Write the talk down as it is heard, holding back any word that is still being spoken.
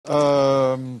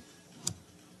Good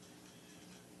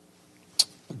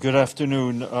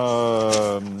afternoon.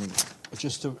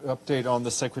 Just to update on the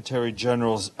Secretary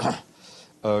General's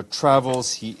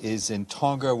travels. He is in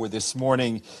Tonga, where this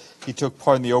morning he took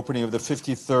part in the opening of the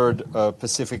 53rd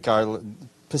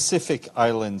Pacific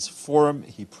Islands Forum.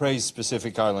 He praised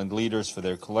Pacific Island leaders for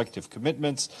their collective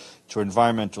commitments to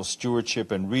environmental stewardship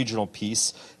and regional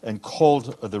peace, and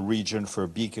called the region for a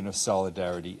beacon of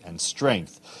solidarity and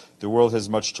strength. The world has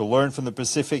much to learn from the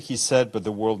Pacific, he said, but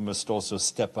the world must also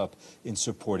step up in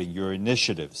supporting your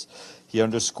initiatives. He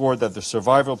underscored that the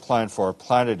survival plan for our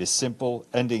planet is simple: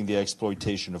 ending the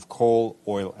exploitation of coal,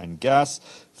 oil, and gas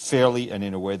fairly and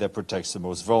in a way that protects the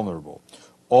most vulnerable.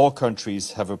 All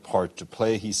countries have a part to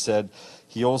play, he said.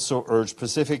 He also urged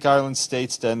Pacific Island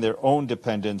states to end their own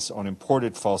dependence on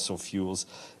imported fossil fuels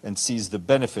and seize the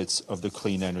benefits of the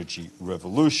clean energy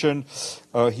revolution.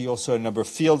 He also had a number of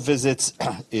field visits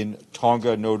in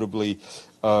Tonga, notably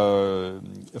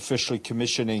officially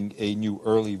commissioning a new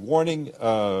early warning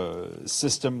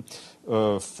system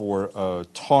for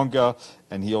Tonga,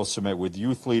 and he also met with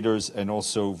youth leaders and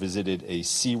also visited a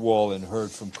seawall and heard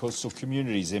from coastal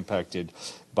communities impacted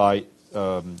by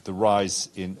the rise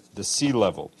in the sea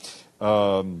level.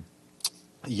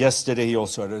 Yesterday, he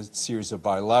also had a series of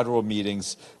bilateral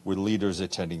meetings with leaders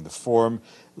attending the forum.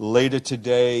 Later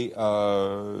today,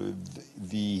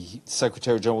 the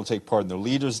Secretary General will take part in the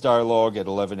Leaders' Dialogue at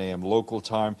 11 a.m. local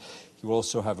time. He will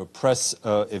also have a press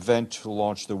event to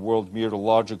launch the World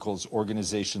Meteorological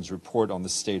Organization's report on the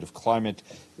state of climate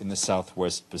in the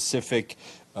Southwest Pacific,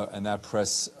 and that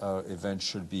press event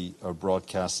should be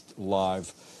broadcast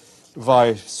live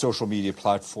via social media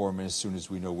platform, and as soon as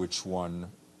we know which one,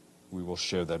 we will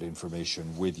share that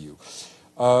information with you.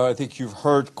 I think you've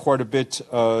heard quite a bit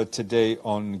today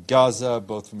on Gaza,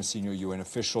 both from a senior UN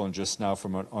official and just now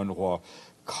from an UNRWA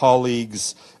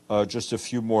colleagues. Just a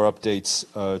few more updates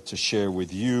to share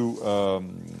with you.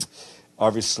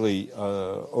 Obviously,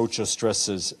 OCHA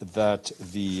stresses that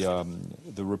the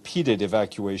repeated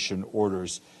evacuation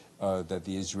orders that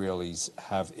the Israelis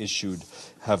have issued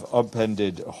have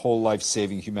upended a whole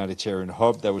life-saving humanitarian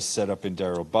hub that was set up in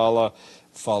Deir al-Balah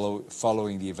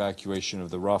following the evacuation of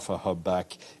the Rafah hub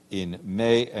back in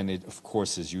May. And it, of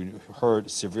course, as you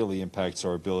heard, severely impacts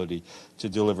our ability to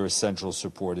deliver essential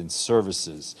support and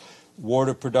services.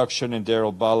 Water production in Deir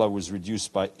al-Balah was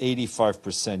reduced by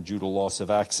 85% due to loss of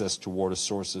access to water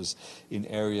sources in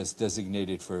areas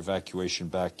designated for evacuation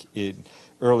back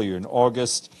earlier in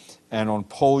August. And on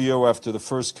polio, after the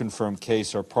first confirmed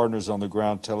case, our partners on the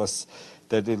ground tell us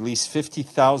that at least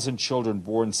 50,000 children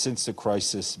born since the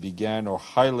crisis began are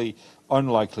highly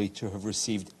unlikely to have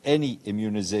received any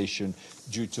immunization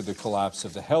due to the collapse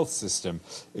of the health system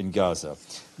in Gaza.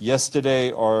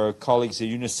 Yesterday, our colleagues at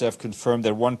UNICEF confirmed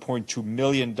that 1.2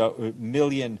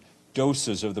 million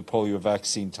doses of the polio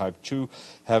vaccine type 2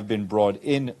 have been brought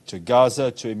in to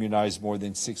Gaza to immunize more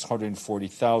than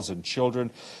 640,000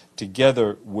 children,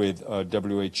 together with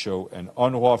WHO and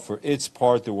UNRWA. For its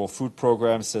part, the World Food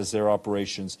Programme says their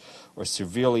operations are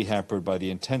severely hampered by the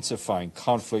intensifying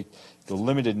conflict, the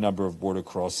limited number of border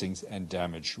crossings, and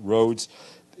damaged roads.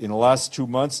 In the last 2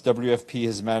 months, WFP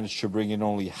has managed to bring in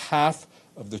only half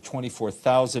of the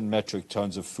 24,000 metric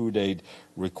tons of food aid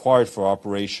required for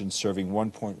operations serving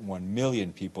 1.1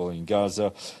 million people in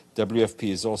Gaza. WFP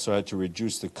has also had to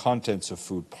reduce the contents of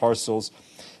food parcels.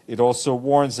 It also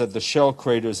warns that the shell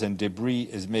craters and debris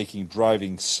is making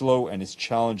driving slow and is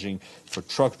challenging for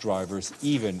truck drivers,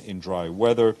 even in dry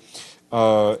weather.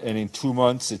 And in 2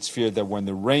 months, it's feared that when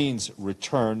the rains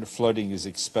return, flooding is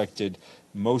expected.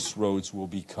 Most roads will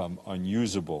become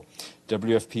unusable.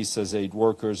 WFP says aid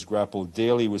workers grapple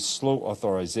daily with slow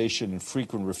authorization and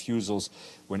frequent refusals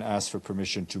when asked for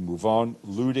permission to move on.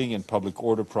 Looting and public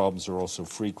order problems are also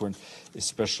frequent,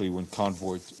 especially when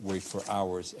convoys wait for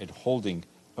hours at holding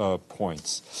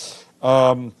points.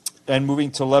 And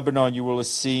moving to Lebanon, you will have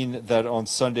seen that on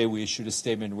Sunday we issued a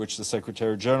statement in which the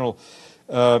Secretary General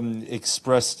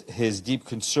expressed his deep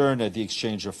concern at the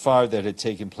exchange of fire that had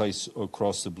taken place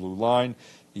across the Blue Line.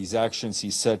 These actions,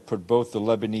 he said, put both the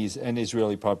Lebanese and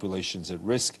Israeli populations at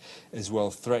risk, as well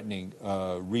as threatening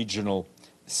regional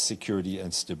security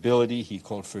and stability. He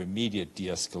called for immediate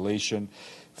de-escalation.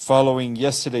 Following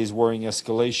yesterday's worrying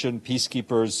escalation,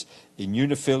 peacekeepers in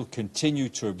UNIFIL continue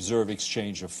to observe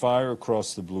exchange of fire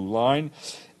across the Blue Line.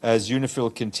 As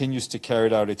UNIFIL continues to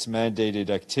carry out its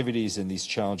mandated activities in these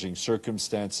challenging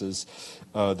circumstances,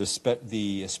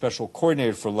 the Special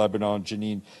Coordinator for Lebanon,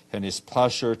 Janine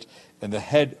Hennis-Plasschaert, and the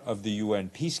head of the UN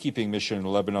peacekeeping mission in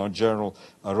Lebanon, General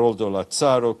Aroldo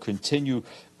Lazzaro, continue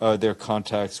their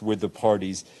contacts with the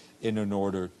parties in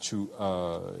order to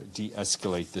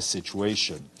de-escalate the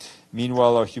situation.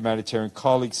 Meanwhile, our humanitarian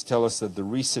colleagues tell us that the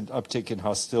recent uptick in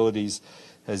hostilities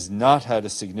has not had a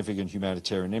significant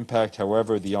humanitarian impact.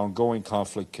 However, the ongoing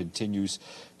conflict continues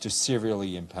to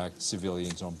severely impact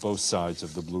civilians on both sides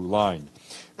of the blue line.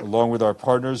 Along with our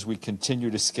partners, we continue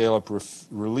to scale up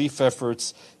relief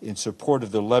efforts in support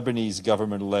of the Lebanese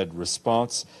government-led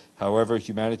response. However,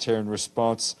 humanitarian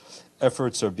response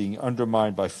efforts are being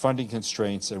undermined by funding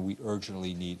constraints, and we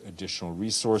urgently need additional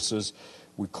resources.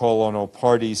 We call on all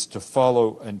parties to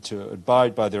follow and to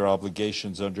abide by their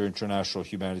obligations under international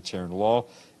humanitarian law,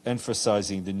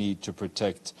 emphasizing the need to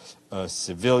protect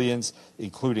civilians,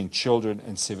 including children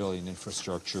and civilian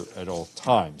infrastructure at all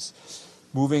times.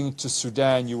 Moving to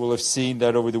Sudan, you will have seen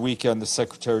that over the weekend the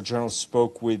Secretary General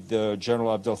spoke with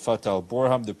General Abdel Fattah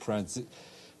al-Burhan, the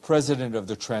President of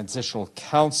the Transitional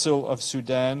Council of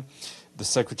Sudan. The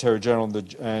Secretary General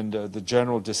and the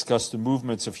General discussed the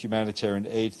movements of humanitarian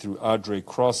aid through Adre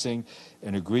crossing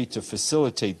and agreed to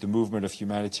facilitate the movement of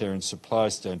humanitarian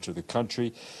supplies to enter the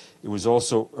country. It was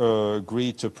also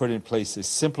agreed to put in place a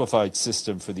simplified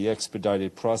system for the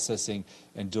expedited processing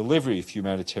and delivery of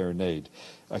humanitarian aid.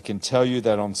 I can tell you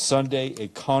that on Sunday, a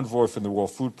convoy from the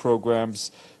World Food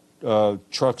Programme's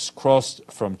trucks crossed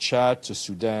from Chad to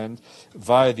Sudan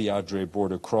via the Adre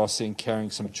border crossing,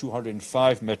 carrying some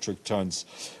 205 metric tons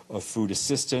of food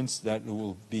assistance. That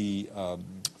will be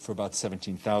for about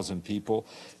 17,000 people.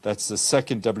 That's the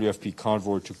second WFP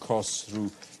convoy to cross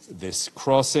through this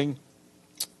crossing.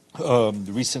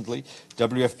 Recently,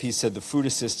 WFP said the food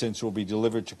assistance will be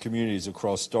delivered to communities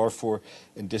across Darfur,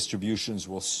 and distributions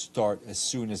will start as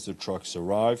soon as the trucks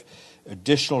arrive.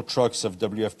 Additional trucks of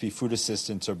WFP food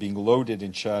assistance are being loaded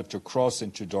in Chad to cross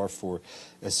into Darfur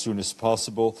as soon as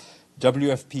possible.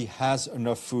 WFP has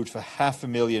enough food for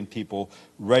 500,000 people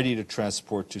ready to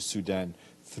transport to Sudan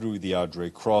through the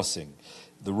Adre crossing.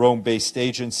 The Rome-based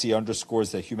agency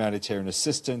underscores that humanitarian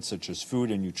assistance, such as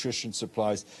food and nutrition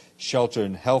supplies, shelter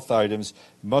and health items,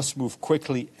 must move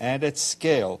quickly and at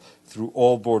scale through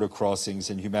all border crossings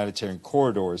and humanitarian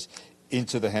corridors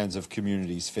into the hands of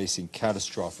communities facing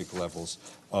catastrophic levels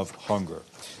of hunger.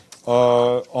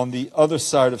 On the other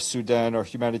side of Sudan, our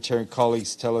humanitarian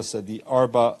colleagues tell us that the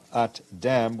Arba-at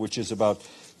Dam, which is about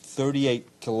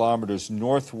 38 kilometers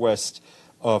northwest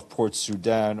of Port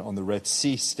Sudan on the Red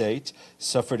Sea state,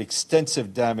 suffered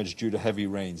extensive damage due to heavy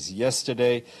rains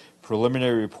yesterday.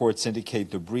 Preliminary reports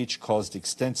indicate the breach caused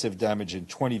extensive damage in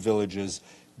 20 villages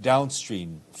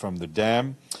downstream from the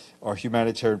dam. Our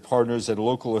humanitarian partners and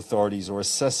local authorities are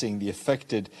assessing the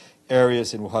affected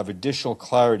areas and will have additional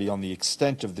clarity on the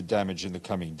extent of the damage in the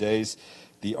coming days.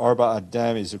 The Arba-at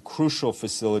Dam is a crucial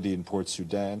facility in Port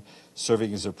Sudan,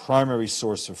 serving as a primary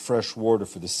source of fresh water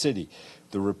for the city.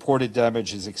 The reported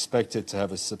damage is expected to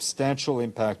have a substantial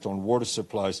impact on water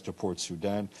supplies to Port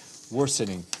Sudan,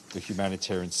 worsening the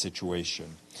humanitarian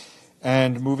situation.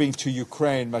 And moving to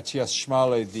Ukraine, Matthias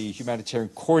Schmale, the humanitarian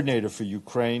coordinator for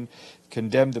Ukraine,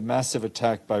 condemned the massive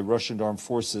attack by Russian armed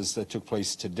forces that took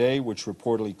place today, which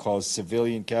reportedly caused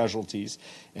civilian casualties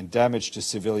and damage to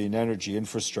civilian energy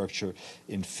infrastructure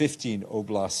in 15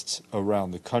 oblasts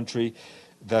around the country.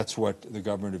 That's what the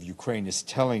government of Ukraine is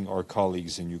telling our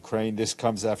colleagues in Ukraine. This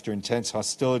comes after intense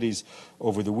hostilities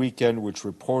over the weekend, which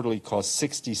reportedly caused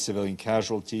 60 civilian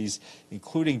casualties,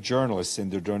 including journalists in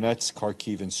the Donetsk,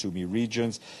 Kharkiv, and Sumy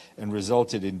regions, and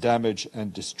resulted in damage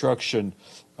and destruction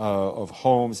of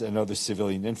homes and other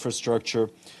civilian infrastructure.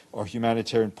 Our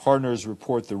humanitarian partners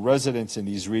report the residents in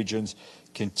these regions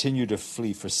continue to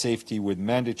flee for safety, with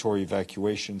mandatory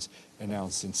evacuations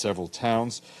announced in several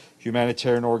towns.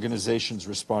 Humanitarian organizations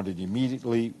responded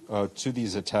immediately to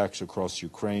these attacks across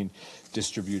Ukraine,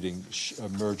 distributing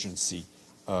emergency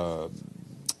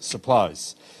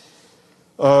supplies.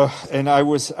 And I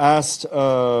was asked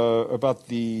about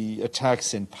the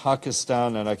attacks in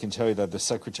Pakistan, and I can tell you that the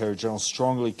Secretary General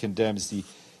strongly condemns the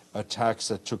attacks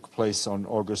that took place on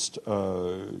August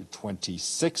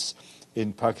 26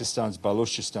 in Pakistan's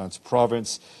Balochistan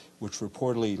province, which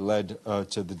reportedly led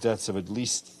to the deaths of at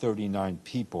least 39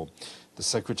 people. The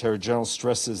Secretary General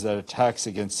stresses that attacks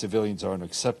against civilians are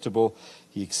unacceptable.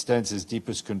 He extends his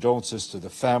deepest condolences to the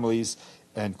families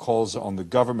and calls on the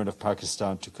government of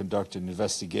Pakistan to conduct an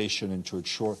investigation and to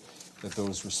ensure that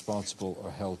those responsible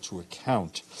are held to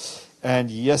account.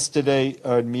 And yesterday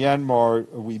in Myanmar,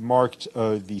 we marked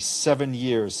the 7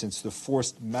 years since the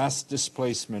forced mass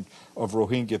displacement of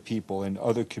Rohingya people and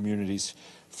other communities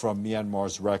from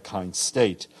Myanmar's Rakhine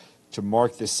state. To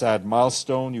mark this sad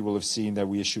milestone, you will have seen that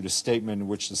we issued a statement in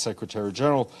which the Secretary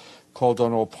General called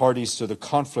on all parties to the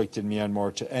conflict in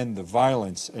Myanmar to end the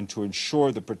violence and to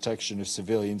ensure the protection of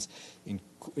civilians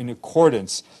in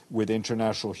accordance with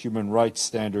international human rights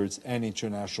standards and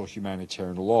international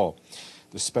humanitarian law.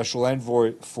 The Special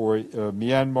Envoy for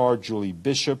Myanmar, Julie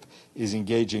Bishop, is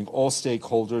engaging all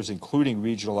stakeholders, including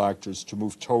regional actors, to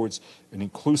move towards an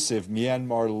inclusive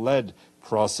Myanmar-led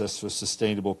process for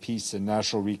sustainable peace and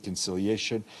national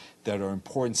reconciliation that are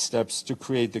important steps to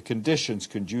create the conditions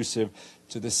conducive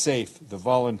to the safe, the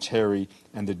voluntary,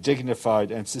 and the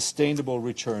dignified and sustainable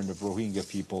return of Rohingya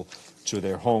people to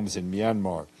their homes in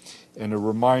Myanmar. And a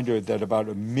reminder that about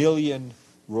 1 million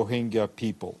Rohingya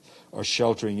people are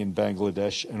sheltering in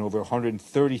Bangladesh and over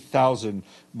 130,000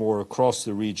 more across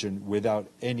the region without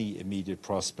any immediate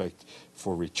prospect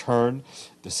for return.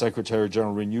 The Secretary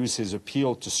General renews his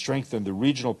appeal to strengthen the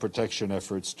regional protection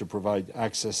efforts to provide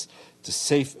access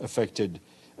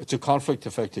to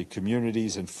conflict-affected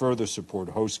communities and further support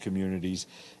host communities,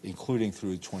 including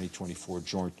through the 2024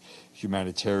 Joint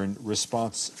Humanitarian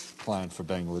Response Plan for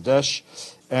Bangladesh.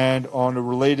 And on a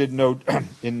related note,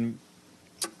 in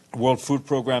World Food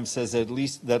Program says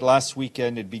that last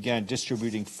weekend it began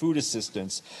distributing food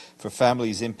assistance for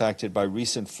families impacted by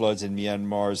recent floods in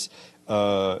Myanmar's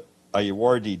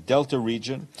Ayeyarwady Delta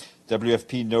region.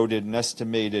 WFP noted an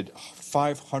estimated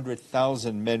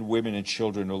 500,000 men, women, and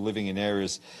children are living in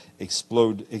areas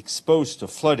exposed to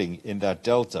flooding in that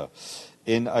delta.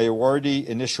 In Ayeyarwady,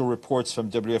 initial reports from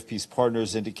WFP's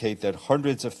partners indicate that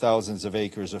hundreds of thousands of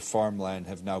acres of farmland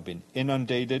have now been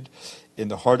inundated. In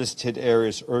the hardest hit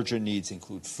areas, urgent needs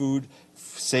include food,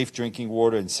 safe drinking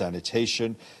water, and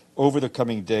sanitation. Over the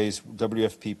coming days,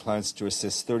 WFP plans to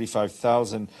assist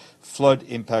 35,000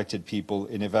 flood-impacted people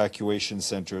in evacuation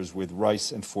centers with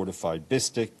rice and fortified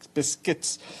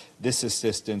biscuits. This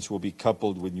assistance will be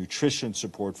coupled with nutrition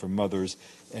support for mothers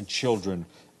and children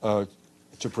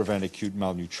to prevent acute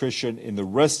malnutrition. In the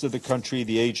rest of the country,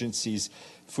 the agency's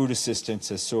food assistance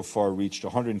has so far reached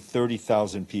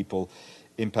 130,000 people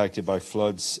impacted by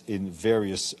floods in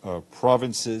various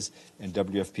provinces, and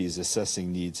WFP is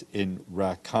assessing needs in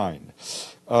Rakhine.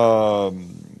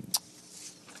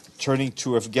 Turning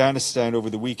to Afghanistan, over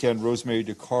the weekend, Rosemary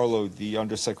DiCarlo, the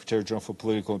Undersecretary General for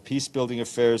Political and Peacebuilding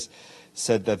Affairs,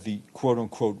 said that the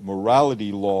quote-unquote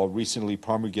morality law recently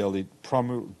promulgated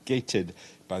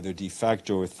by the de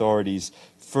facto authorities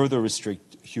further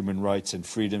restrict human rights and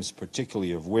freedoms,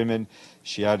 particularly of women.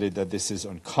 She added that this is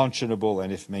unconscionable,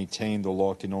 and if maintained, the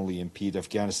law can only impede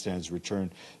Afghanistan's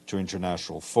return to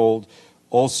international fold.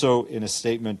 Also, in a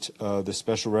statement, the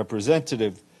special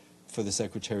representative for the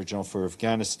Secretary General for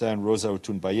Afghanistan, Rosa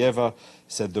Otunbayeva,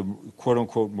 said the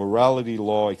quote-unquote morality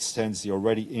law extends the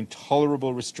already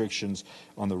intolerable restrictions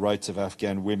on the rights of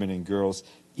Afghan women and girls,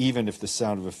 even if the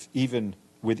sound of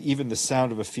the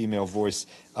sound of a female voice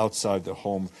outside the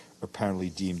home apparently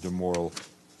deemed a moral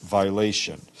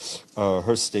violation.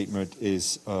 Her statement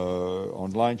is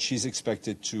online. She's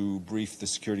expected to brief the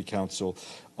Security Council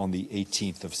on the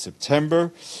 18th of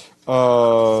September.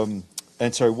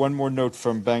 And sorry, one more note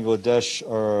from Bangladesh,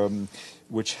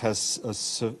 which has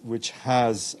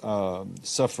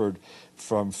suffered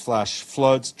from flash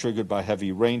floods triggered by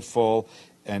heavy rainfall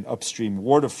and upstream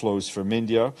water flows from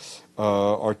India.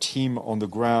 Our team on the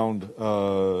ground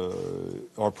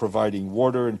are providing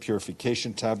water and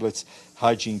purification tablets,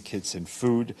 hygiene kits, and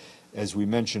food. As we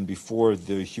mentioned before,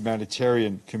 the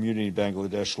humanitarian community in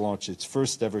Bangladesh launched its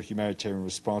first ever humanitarian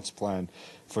response plan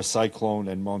for cyclone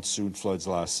and monsoon floods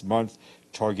last month,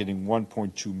 targeting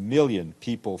 1.2 million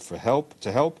people to help.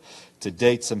 To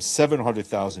date, some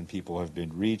 700,000 people have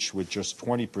been reached, with just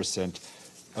 20%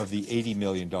 of the $80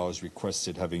 million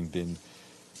requested having been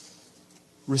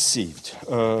received.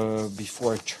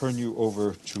 Before I turn you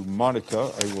over to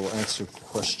Monica, I will answer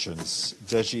questions.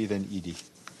 Deji, then Edie.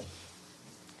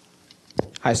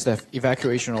 Hi, Steph.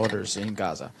 Evacuation orders in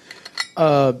Gaza.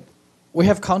 We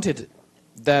have counted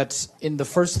that in the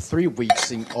first 3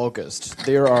 weeks in August,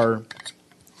 there are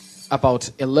about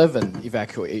 11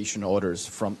 evacuation orders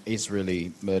from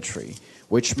Israeli military,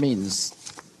 which means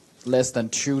less than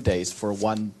 2 days for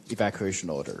one evacuation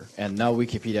order. And now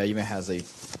Wikipedia even has a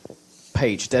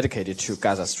page dedicated to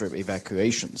Gaza Strip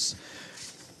evacuations.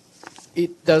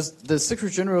 Does the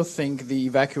Secretary General think the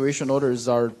evacuation orders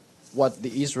are what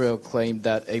the Israel claimed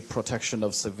that a protection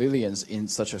of civilians in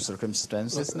such a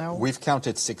circumstances now? We've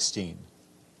counted 16.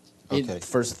 Okay. In the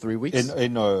first 3 weeks?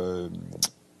 In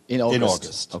August. In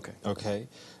August. Okay. Okay.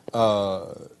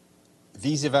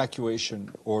 These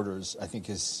evacuation orders, I think,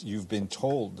 as you've been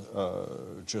told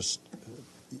just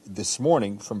this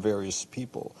morning from various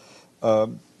people,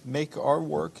 make our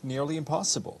work nearly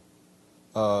impossible.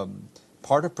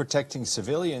 part of protecting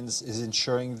civilians is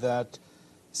ensuring that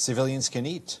civilians can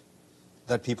eat,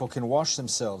 that people can wash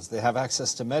themselves, they have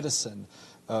access to medicine,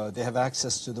 they have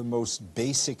access to the most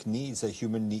basic needs that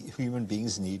human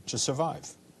beings need to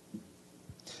survive.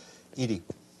 Edie.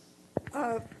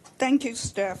 Thank you,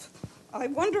 Steph. I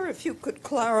wonder if you could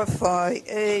clarify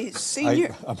a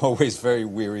senior... I'm always very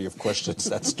weary of questions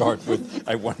that start with,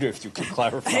 I wonder if you could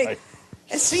clarify.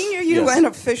 A senior UN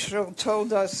official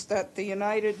told us that the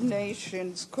United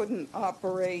Nations couldn't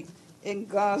operate in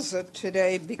Gaza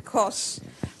today because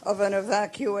of an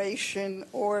evacuation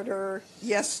order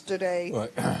yesterday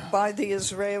by the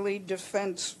Israeli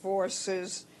Defense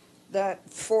Forces that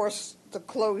forced the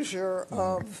closure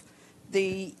of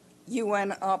the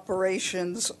UN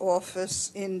Operations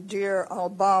Office in Deir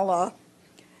al-Balah,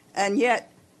 and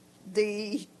yet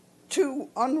the two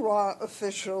UNRWA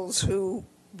officials who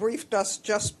briefed us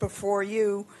just before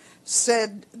you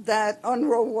said that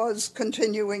UNRWA was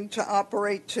continuing to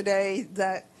operate today,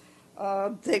 that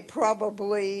they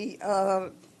probably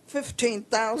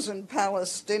 15,000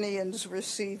 Palestinians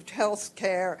received health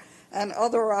care and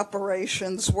other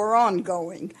operations were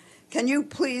ongoing. Can you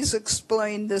please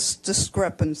explain this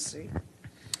discrepancy?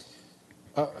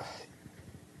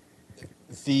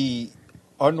 The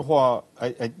UNRWA,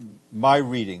 my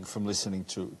reading from listening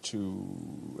to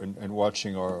and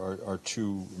watching our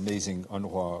two amazing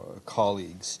UNRWA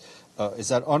colleagues is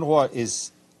that UNRWA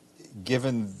is,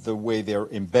 given the way they're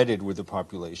embedded with the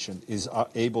population, is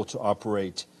able to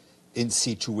operate in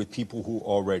situ with people who are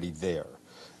already there.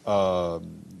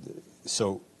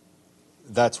 So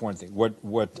that's one thing.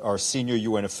 What our senior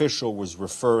UN official was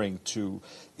referring to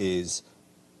is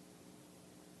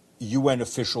UN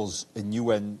officials and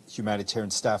UN humanitarian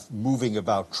staff moving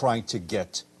about trying to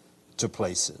get to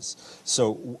places.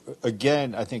 So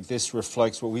again, I think this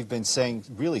reflects what we've been saying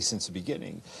really since the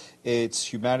beginning. It's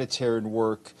humanitarian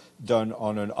work done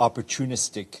on an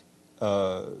opportunistic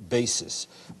basis.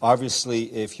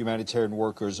 Obviously, if humanitarian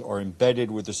workers are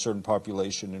embedded with a certain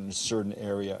population in a certain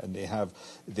area and they have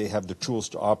the tools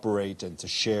to operate and to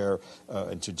share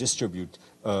and to distribute,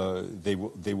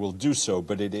 they will do so.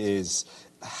 But it is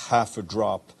half a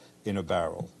drop in a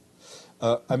barrel.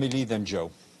 Amélie, then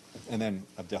Joe, and then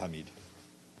Abdelhamid.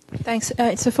 Thanks.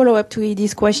 It's a follow-up to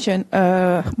Edie's question,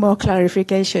 more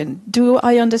clarification. Do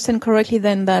I understand correctly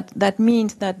then that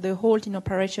means that the halt in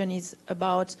operation is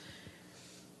about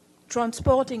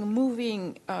transporting,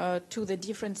 moving to the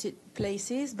different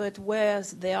places, but where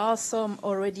there are some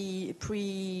already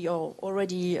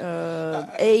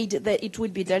aid that it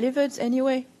would be delivered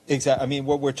anyway? Exactly. I mean,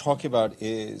 what we're talking about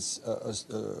is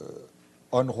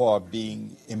UNRWA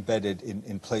being embedded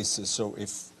in places. So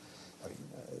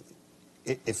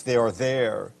if they are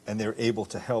there and they're able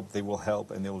to help, they will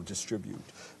help and they will distribute.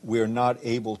 We're not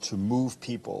able to move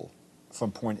people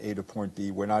from point A to point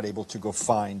B. We're not able to go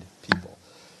find people.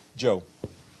 Joe.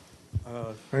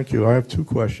 Thank you. I have two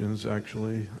questions,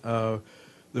 actually.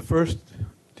 The first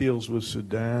deals with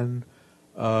Sudan.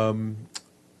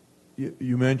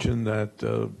 You mentioned that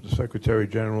the Secretary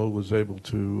General was able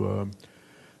to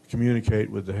communicate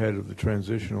with the head of the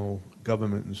transitional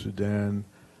government in Sudan.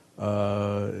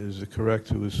 Is it correct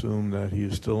to assume that he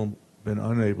has still been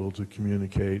unable to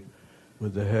communicate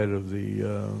with the head of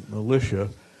the militia?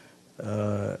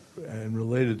 And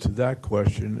related to that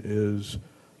question is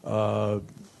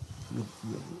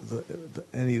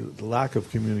any lack of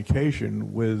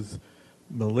communication with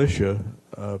militia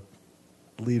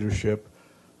leadership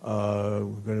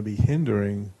going to be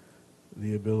hindering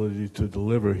the ability to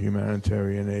deliver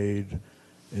humanitarian aid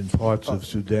in parts of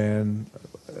Sudan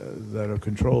that are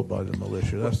controlled by the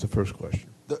militia? That's the first question.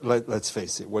 Let's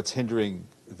face it, what's hindering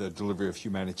the delivery of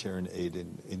humanitarian aid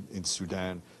in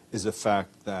Sudan is the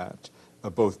fact that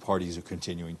both parties are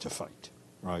continuing to fight,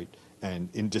 right? And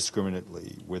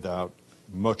indiscriminately, without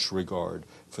much regard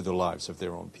for the lives of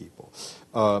their own people.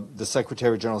 The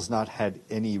Secretary General has not had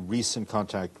any recent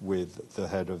contact with the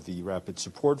head of the Rapid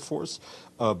Support Force,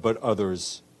 but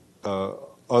others,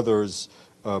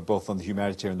 both on the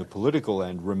humanitarian and the political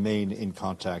end, remain in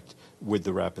contact with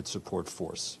the Rapid Support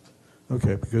Force.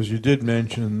 Okay, because you did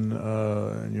mention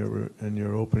in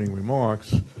your opening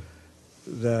remarks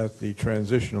that the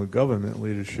transitional government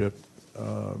leadership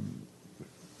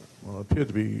appeared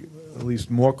to be at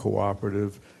least more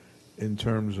cooperative in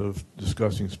terms of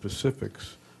discussing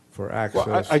specifics for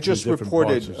access I just to different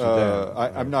reported, parts of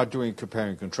Sudan. I'm not doing compare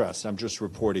and contrast. I'm just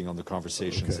reporting on the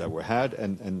conversations that were had,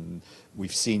 and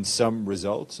we've seen some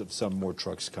results of some more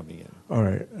trucks coming in. All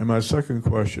right. And my second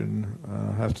question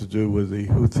has to do with the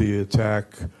Houthi attack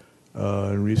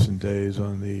in recent days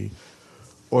on the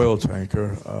oil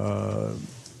tanker.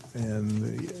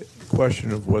 the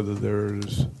question of whether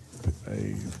there's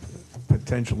a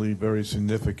potentially very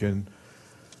significant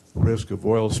risk of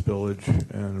oil spillage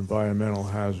and environmental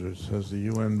hazards. Has the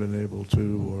UN been able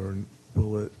to, or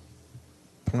will it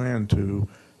plan to,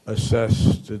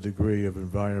 assess the degree of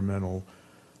environmental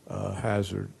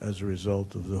hazard as a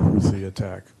result of the Houthi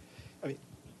attack? I mean,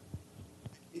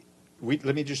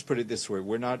 let me just put it this way.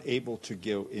 We're not able to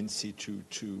go in situ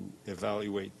to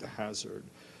evaluate the hazard,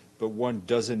 but one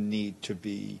doesn't need to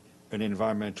be an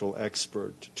environmental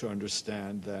expert to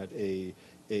understand that a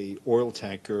oil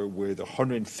tanker with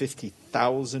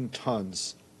 150,000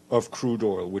 tons of crude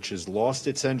oil, which has lost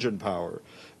its engine power,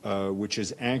 which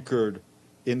is anchored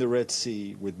in the Red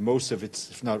Sea with most of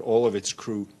its, if not all of its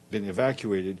crew been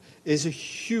evacuated, is a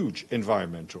huge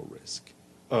environmental risk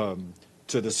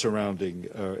to the surrounding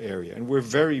area, and we're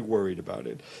very worried about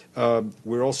it.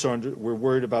 We're also we're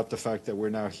worried about the fact that we're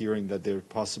now hearing that there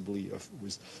possibly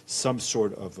was some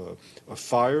sort of a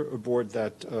fire aboard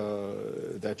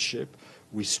that ship.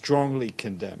 We strongly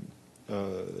condemn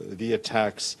the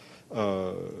attacks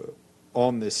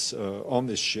on this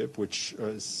ship, which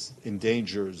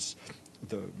endangers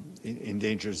the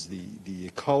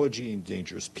ecology,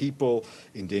 endangers people,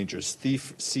 endangers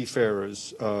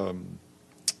seafarers.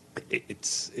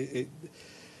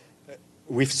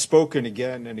 We've spoken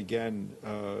again and again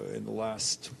in the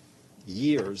last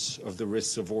years of the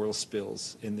risks of oil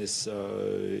spills in this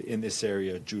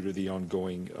area due to the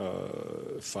ongoing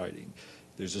fighting.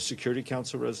 There's a Security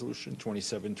Council resolution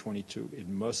 2722. It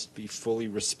must be fully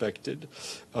respected,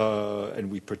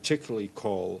 and we particularly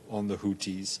call on the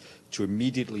Houthis to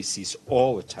immediately cease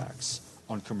all attacks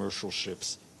on commercial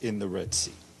ships in the Red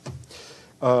Sea.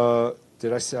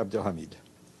 Did I say Abdelhamid?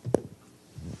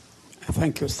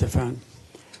 Thank you, Stéphane.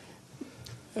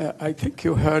 I think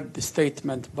you heard the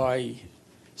statement by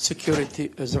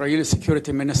Israeli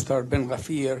Security Minister Ben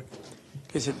Gvir.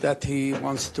 He said that he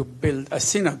wants to build a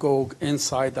synagogue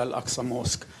inside Al-Aqsa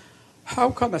Mosque. How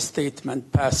come a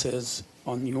statement passes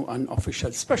on UN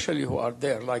officials, especially who are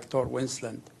there, like Tor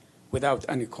Winsland, without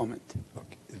any comment?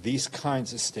 Okay. These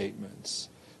kinds of statements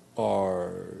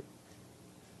are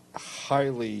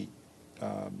highly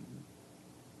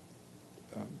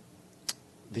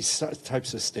these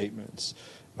types of statements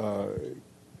are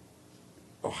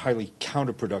highly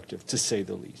counterproductive, to say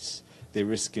the least. They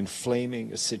risk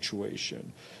inflaming a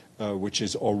situation which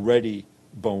is already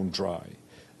bone dry.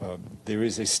 There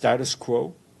is a status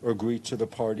quo agreed to the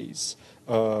parties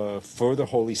for the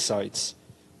holy sites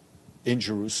in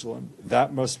Jerusalem.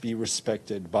 That must be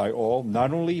respected by all,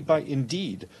 not only by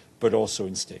indeed, but also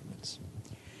in statements.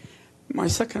 My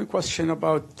second question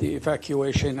about the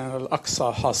evacuation at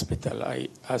Al-Aqsa Hospital. I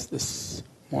asked this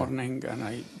morning and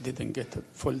I didn't get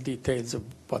full details of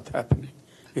what's happening.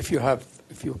 If you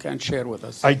can share with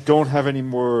us. I don't have any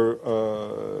more.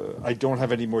 I don't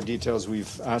have any more details.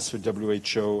 We've asked for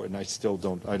WHO, and I still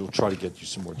don't. I'll try to get you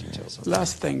some more details.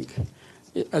 Last thing,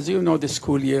 as you know, the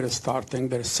school year is starting.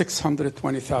 There's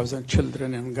 620,000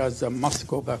 children in Gaza must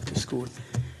go back to school.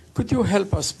 Could you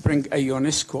help us bring a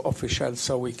UNESCO official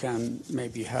so we can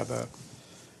maybe have a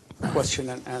question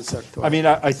and answer to it? I mean,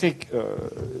 I think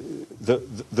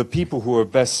the people who are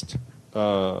best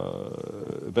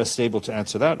able to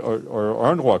answer that are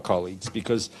UNRWA colleagues,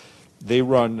 because they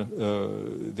run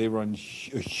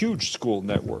a huge school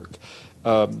network.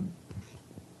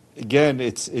 Again,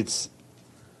 it's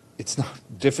not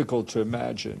difficult to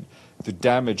imagine the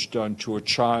damage done to a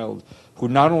child who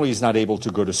not only is not able to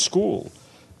go to school,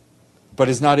 but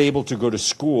is not able to go to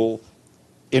school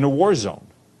in a war zone,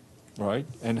 right?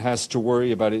 And has to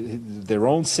worry about their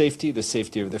own safety, the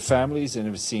safety of their families, and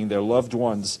of seeing their loved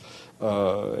ones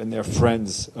and their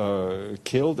friends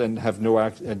killed, and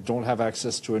don't have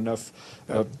access to enough.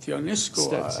 The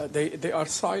UNESCO, they are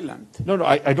silent. No,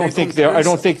 I don't think they are. I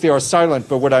don't think they are silent.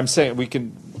 But what I'm saying,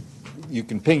 you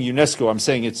can ping UNESCO. I'm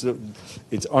saying it's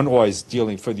UNRWA is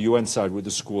dealing for the UN side with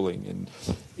the schooling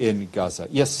in Gaza.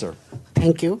 Yes, sir.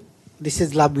 Thank you. This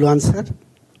is Lablu answer.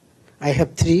 I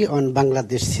have 3 on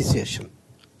Bangladesh situation.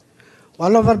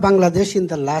 All over Bangladesh in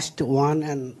the last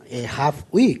 1.5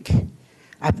 weeks,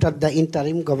 after the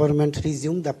interim government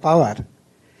resumed the power,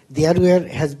 there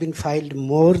has been filed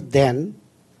more than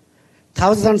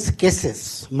thousands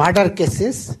cases, murder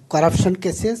cases, corruption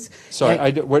cases. Sorry,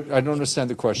 I don't understand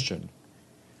the question.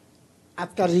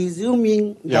 After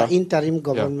resuming the interim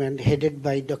government headed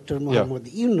by Dr. Muhammad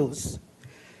Yunus,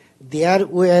 there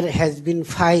has been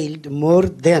filed more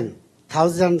than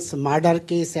thousands murder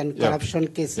case and corruption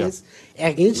cases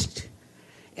against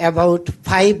about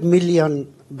 5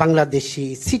 million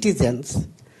Bangladeshi citizens,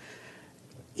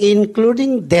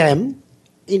 including them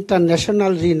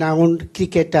international renowned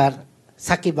cricketer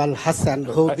Sakib Al Hassan,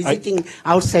 who visiting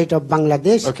outside of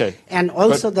Bangladesh, Okay. and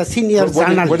also the senior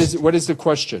journalist. What is the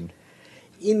question?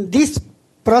 In this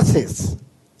process,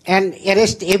 and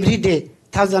arrest every day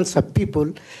thousands of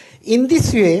people, in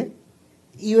this way,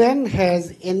 UN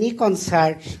has any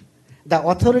concern the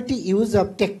authority use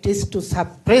of tactics to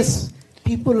suppress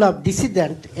people of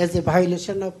dissident as a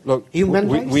violation of human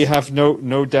rights? We have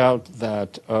no doubt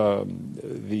that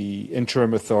the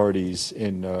interim authorities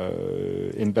in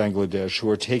Bangladesh, who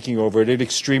are taking over at an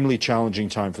extremely challenging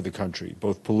time for the country,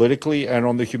 both politically and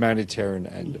on the humanitarian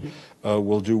end,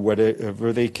 will do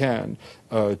whatever they can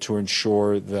to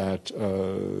ensure that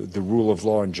the rule of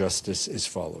law and justice is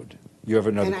followed. You have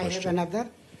another question. I have another.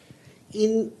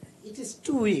 It is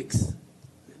 2 weeks.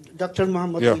 Dr.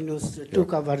 Mohammed Yunus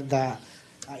took over the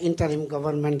interim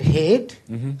government head.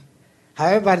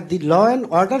 However, the law and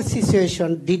order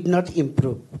situation did not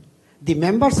improve. The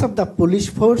members of the police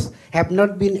force have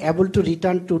not been able to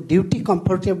return to duty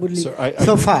comfortably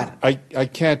so far. I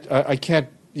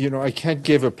can't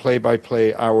give a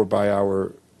play-by-play,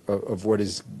 hour-by-hour of what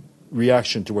is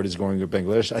reaction to what is going on in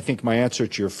Bangladesh. I think my answer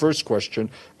to your first question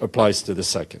applies to the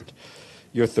second.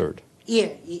 Your third. Yeah,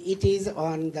 it is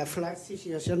on the flood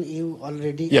situation. You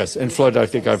already. Yes, and flood. I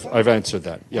think I've answered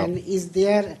that. Yeah. And is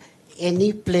there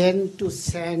any plan to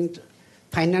send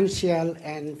financial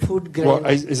and food grants? Well,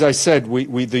 as I said,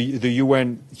 the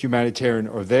UN humanitarian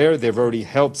are there. They've already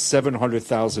helped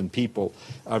 700,000 people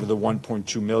out of the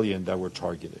 1.2 million that were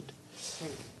targeted.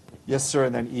 Yes, sir,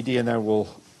 and then Edie, and then we'll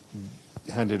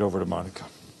hand it over to Monica.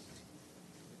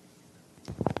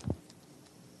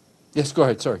 Yes, go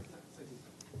ahead. Sorry.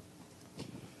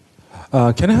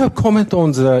 Can I have comment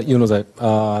on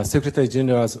the Secretary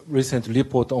General's recent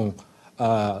report on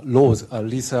laws,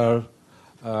 lethal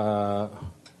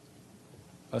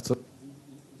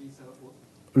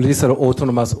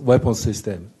autonomous weapon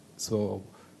system,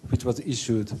 which was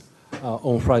issued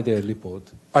on Friday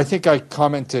report? I think I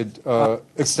commented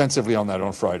extensively on that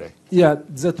on Friday. Yeah,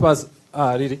 that was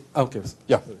really okay.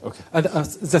 Yeah. Okay. And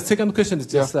the second question is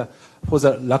just for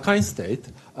the Rakhine State.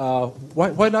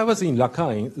 While I was in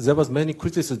Rakhine, there was many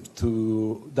criticism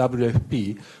to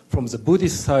WFP from the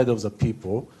Buddhist side of the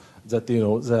people that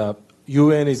the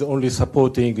UN is only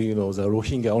supporting the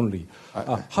Rohingya only.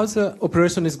 How the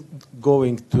operation is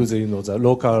going to the the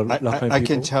local Rakhine people? I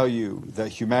can tell you that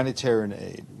humanitarian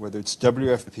aid, whether it's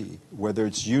WFP, whether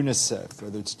it's UNICEF,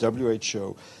 whether it's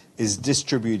WHO, is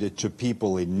distributed to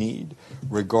people in need,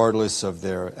 regardless of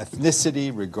their ethnicity,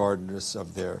 regardless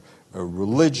of their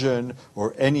religion,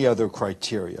 or any other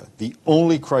criteria. The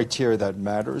only criteria that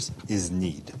matters is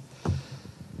need.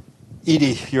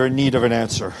 Edie, you're in need of an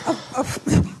answer.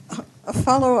 A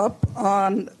follow-up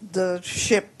on the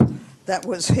ship that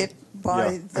was hit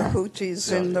by the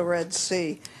Houthis in the Red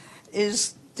Sea.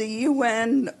 Is the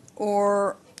UN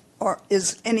or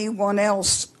is anyone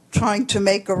else trying to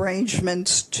make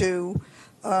arrangements to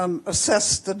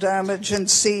assess the damage and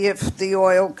see if the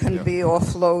oil can be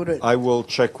offloaded? I will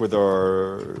check with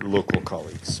our local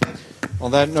colleagues.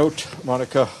 On that note,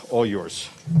 Monica, all yours.